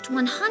correct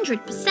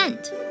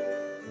 100%.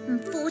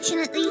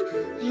 Unfortunately,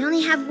 I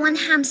only have 1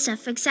 hamster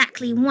for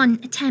exactly 1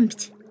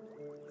 attempt.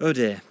 Oh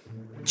dear.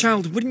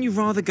 Child, wouldn't you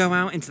rather go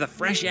out into the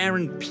fresh air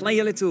and play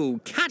a little,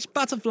 catch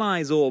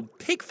butterflies or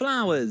pick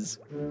flowers?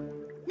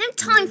 No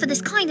time for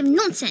this kind of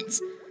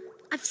nonsense.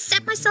 I've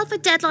set myself a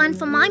deadline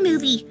for my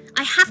movie.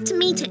 I have to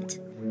meet it.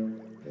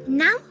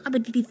 Now, I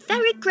would be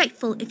very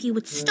grateful if you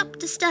would stop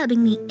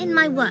disturbing me in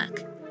my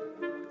work.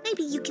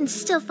 Maybe you can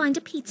still find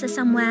a pizza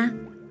somewhere.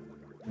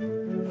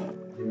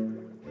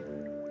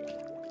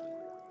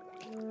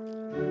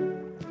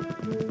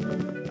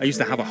 I used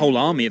to have a whole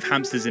army of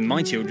hamsters in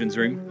my children's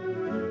room.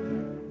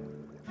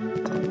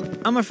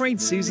 I'm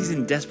afraid Susie's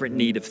in desperate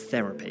need of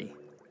therapy.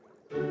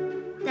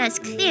 There's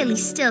clearly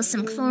still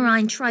some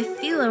chlorine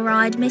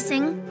trifluoride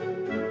missing.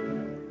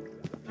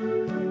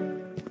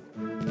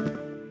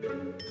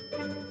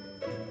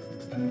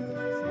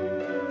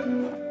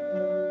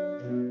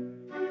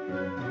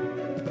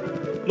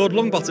 Lord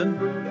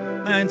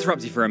Longbottom, may I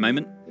interrupt you for a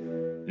moment?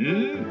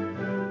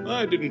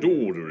 I didn't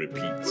order a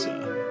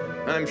pizza.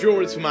 I'm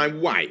sure it's for my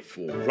wife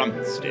or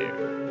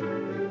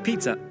Rumstone.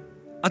 Pizza?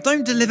 I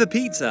don't deliver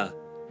pizza.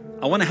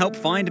 I want to help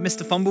find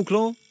Mr.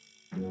 Fumbleclaw.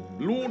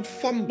 Lord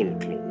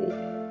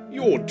Fumbleclaw?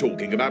 You're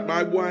talking about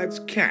my wife's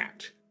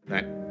cat,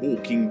 that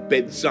walking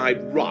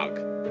bedside rug.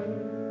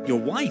 Your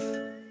wife?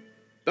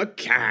 The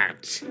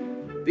cat.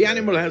 The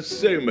animal has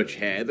so much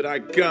hair that I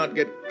can't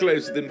get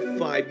closer than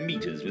 5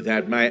 meters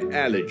without my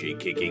allergy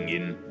kicking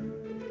in.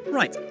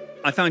 Right.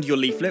 I found your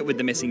leaflet with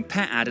the missing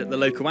pet ad at the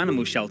local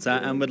animal shelter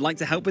and would like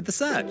to help with the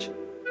search.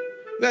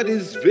 That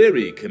is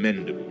very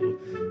commendable,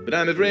 but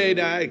I'm afraid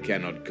I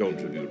cannot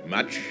contribute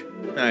much.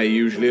 I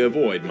usually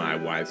avoid my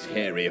wife's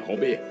hairy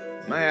hobby.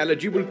 My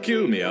allergy will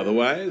kill me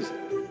otherwise.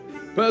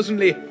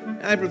 Personally,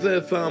 I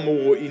prefer far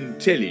more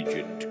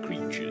intelligent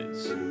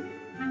creatures.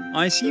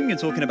 I assume you're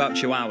talking about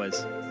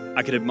chihuahuas.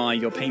 I could admire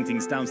your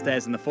paintings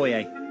downstairs in the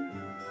foyer.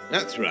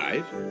 That's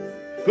right.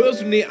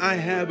 Personally, I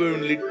have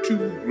only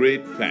 2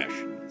 great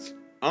passions: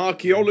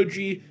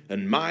 archaeology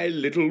and my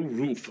little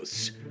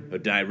Rufus, a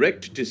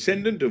direct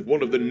descendant of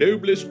one of the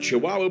noblest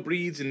Chihuahua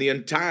breeds in the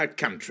entire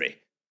country,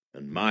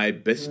 and my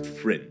best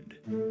friend.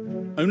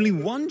 Only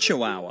 1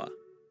 chihuahua?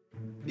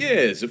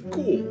 Yes, of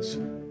course.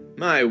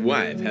 My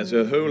wife has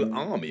a whole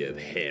army of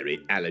hairy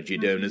allergy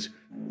donors,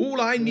 All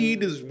I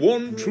need is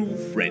one true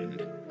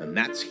friend, and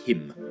that's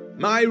him,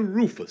 my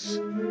Rufus.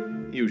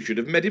 You should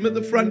have met him at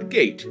the front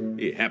gate.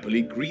 He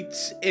happily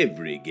greets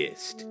every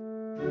guest.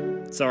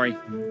 Sorry,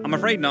 I'm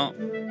afraid not.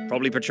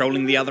 Probably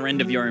patrolling the other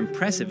end of your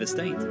impressive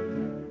estate.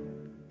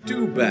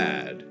 Too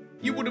bad.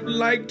 You would have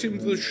liked him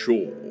for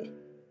sure.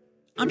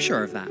 I'm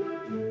sure of that.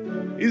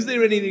 Is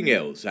there anything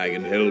else I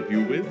can help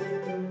you with?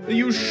 Are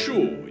you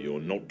sure you're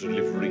not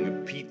delivering a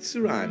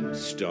pizza? I'm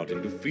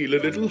starting to feel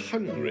a little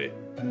hungry.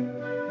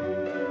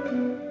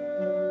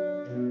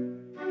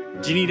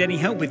 Do you need any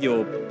help with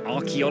your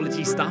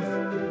archaeology stuff?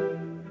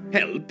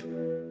 Help?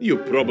 You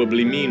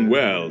probably mean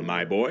well,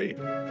 my boy.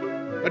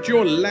 But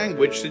your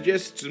language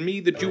suggests to me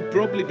that you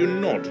probably do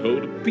not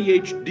hold a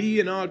PhD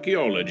in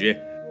archaeology,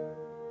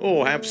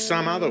 or have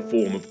some other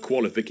form of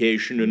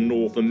qualification in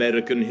North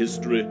American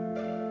history.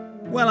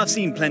 Well, I've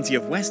seen plenty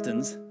of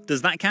westerns.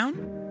 Does that count?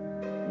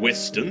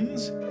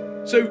 Westerns?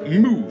 So,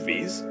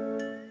 movies?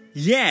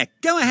 Yeah,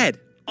 go ahead.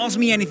 Ask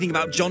me anything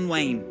about John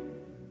Wayne.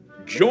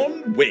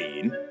 John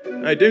Wayne?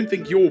 I don't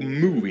think your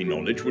movie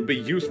knowledge would be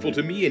useful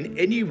to me in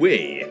any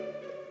way.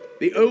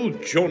 The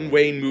old John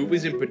Wayne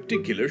movies in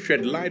particular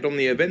shed light on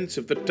the events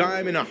of the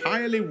time in a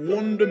highly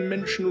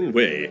one-dimensional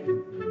way.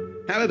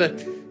 However,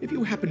 if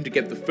you happen to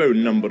get the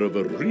phone number of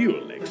a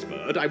real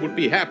expert, I would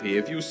be happy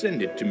if you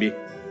send it to me.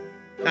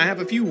 I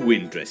have a few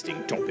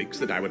interesting topics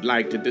that I would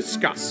like to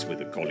discuss with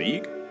a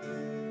colleague.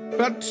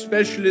 But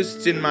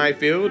specialists in my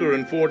field are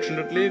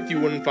unfortunately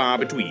few and far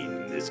between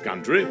in this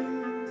country.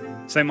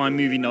 So my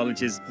movie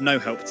knowledge is no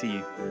help to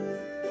you?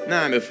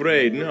 I'm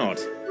afraid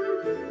not.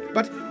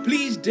 But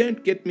please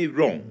don't get me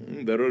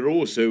wrong, there are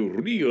also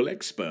real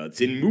experts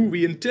in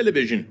movie and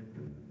television.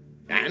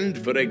 And,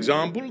 for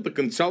example, the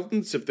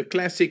consultants of the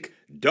classic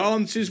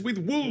Dances with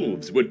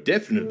Wolves were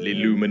definitely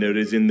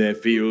luminaries in their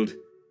field.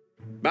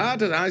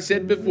 But, as I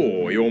said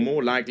before, you're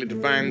more likely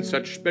to find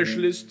such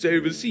specialists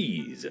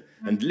overseas,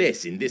 and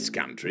less in this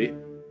country.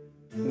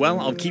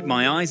 Well, I'll keep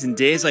my eyes and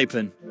ears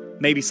open.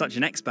 Maybe such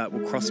an expert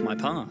will cross my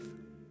path.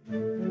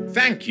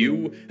 Thank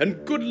you,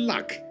 and good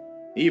luck,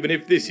 even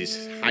if this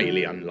is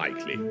highly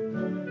unlikely.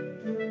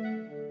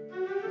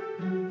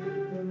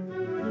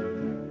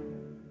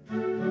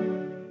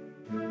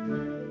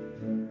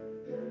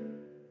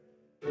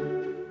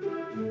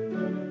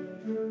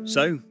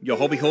 So, your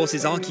hobby horse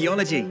is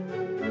archaeology?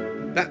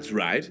 That's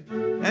right,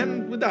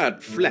 and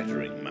without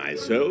flattering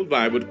myself,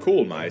 I would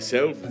call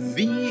myself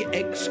the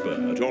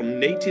expert on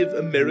Native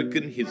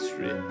American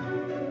history.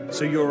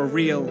 So you're a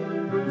real,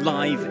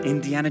 live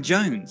Indiana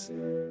Jones?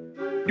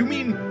 You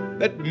mean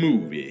that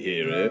movie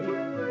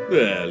hero?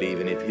 Well,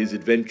 even if his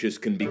adventures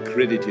can be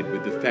credited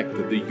with the fact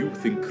that the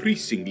youth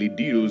increasingly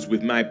deals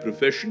with my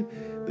profession,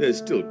 there's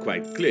still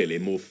quite clearly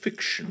more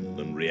fiction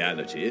than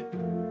reality.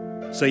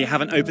 So you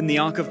haven't opened the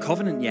Ark of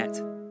Covenant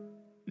yet?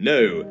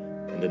 No,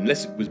 and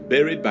unless it was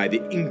buried by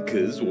the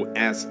Incas or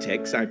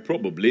Aztecs, I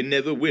probably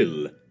never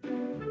will.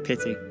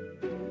 Pity.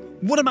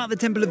 What about the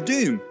Temple of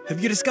Doom?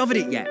 Have you discovered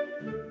it yet?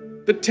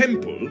 The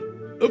Temple?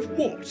 Of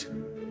what?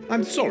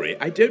 I'm sorry,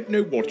 I don't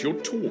know what you're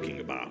talking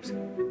about.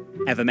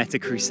 Ever met a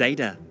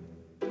crusader?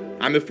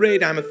 I'm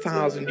afraid I'm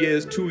 1,000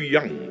 years too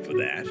young for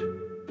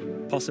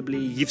that. Possibly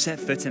you've set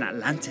foot in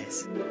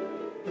Atlantis?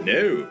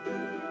 No,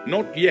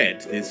 not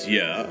yet this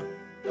year.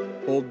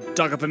 Or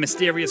dug up a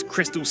mysterious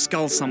crystal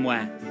skull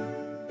somewhere?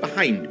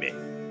 Behind me.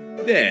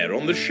 There,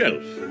 on the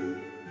shelf.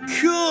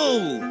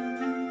 Cool!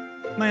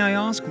 May I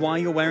ask why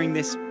you're wearing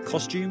this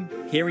costume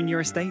here in your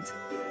estate?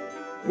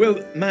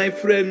 Well, my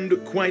friend,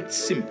 quite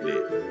simply,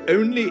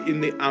 only in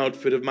the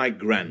outfit of my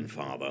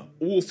grandfather,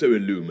 also a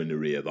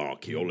luminary of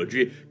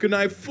archaeology, can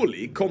I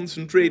fully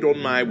concentrate on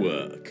my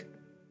work.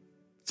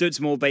 So it's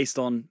more based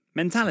on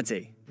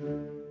mentality?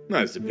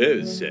 I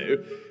suppose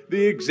so.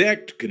 The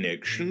exact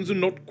connections are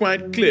not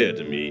quite clear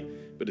to me,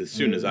 but as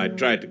soon as I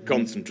try to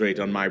concentrate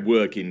on my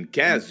work in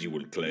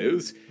casual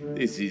clothes,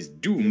 this is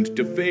doomed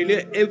to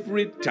failure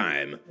every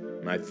time.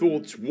 My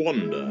thoughts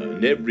wander,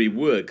 and every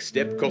work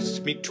step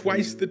costs me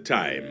twice the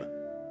time.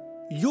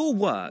 Your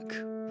work?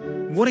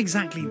 What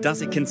exactly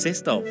does it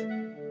consist of?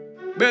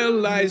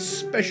 Well, I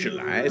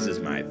specialize, as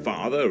my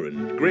father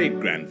and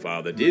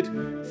great-grandfather did,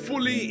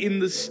 fully in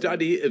the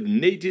study of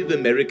Native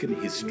American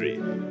history,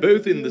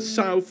 both in the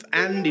South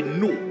and in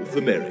North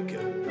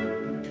America.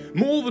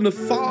 More than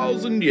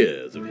 1,000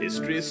 years of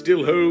history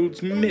still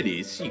holds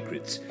many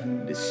secrets,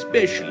 and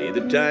especially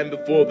the time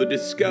before the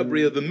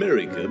discovery of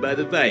America by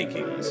the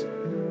Vikings.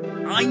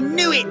 I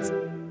knew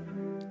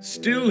it!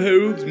 Still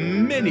holds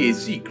many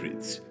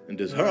secrets, and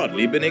has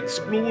hardly been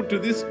explored to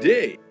this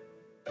day.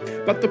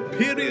 But the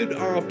period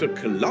after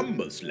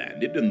Columbus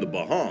landed in the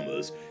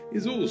Bahamas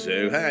is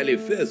also highly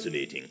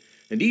fascinating,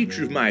 and each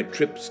of my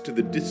trips to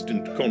the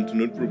distant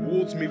continent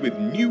rewards me with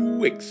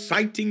new,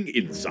 exciting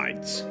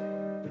insights.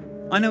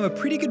 I know a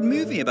pretty good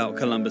movie about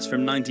Columbus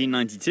from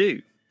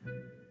 1992.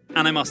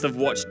 And I must have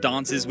watched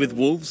Dances with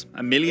Wolves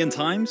 1,000,000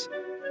 times.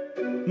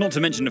 Not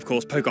to mention, of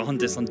course,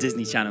 Pocahontas on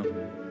Disney Channel.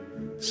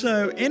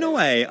 So, in a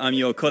way, I'm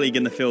your colleague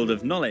in the field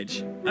of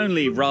knowledge,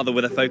 only rather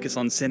with a focus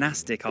on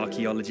synastic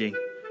archaeology.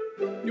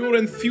 Your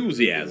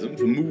enthusiasm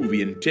for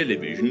movie and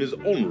television is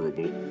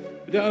honourable,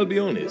 but I'll be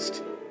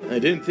honest, I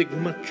don't think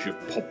much of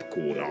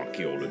popcorn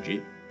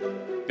archaeology.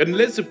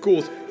 Unless, of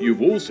course,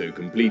 you've also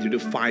completed a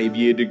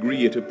 5-year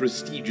degree at a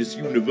prestigious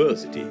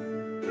university,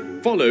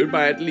 followed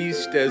by at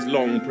least as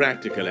long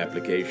practical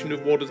application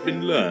of what has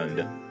been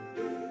learned.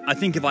 I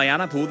think if I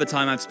add up all the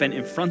time I've spent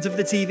in front of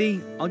the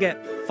TV, I'll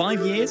get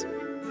 5 years.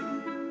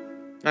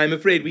 I'm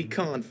afraid we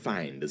can't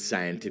find a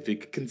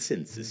scientific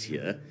consensus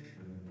here.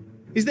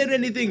 Is there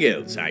anything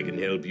else I can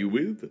help you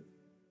with?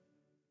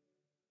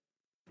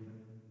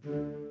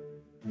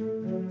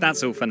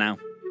 That's all for now.